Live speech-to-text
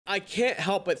I can't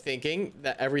help but thinking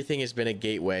that everything has been a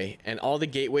gateway, and all the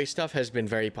gateway stuff has been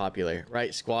very popular,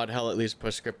 right? Squad Hell, at least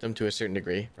Postscriptum to a certain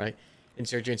degree, right?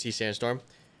 Insurgency, Sandstorm.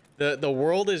 The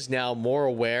world is now more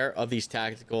aware of these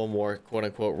tactical, more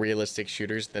quote-unquote realistic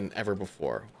shooters than ever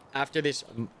before. After this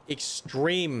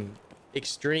extreme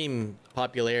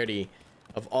popularity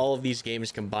of all of these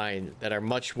games combined that are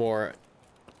much more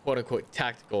quote-unquote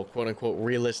tactical, quote-unquote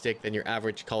realistic than your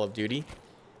average Call of Duty,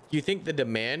 do you think the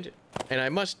demand, and I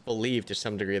must believe to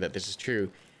some degree that this is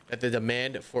true, that the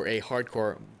demand for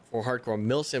hardcore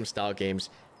milsim style games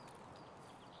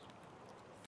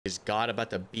is God about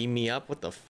to beam me up? What the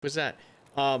f was that?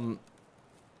 Do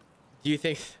you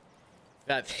think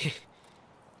that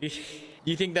do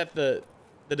you think that the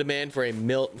demand for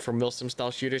milsim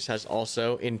style shooters has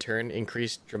also in turn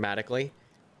increased dramatically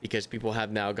because people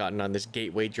have now gotten on this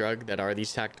gateway drug that are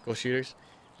these tactical shooters?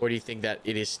 Or do you think that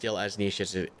it is still as niche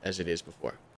as it is before?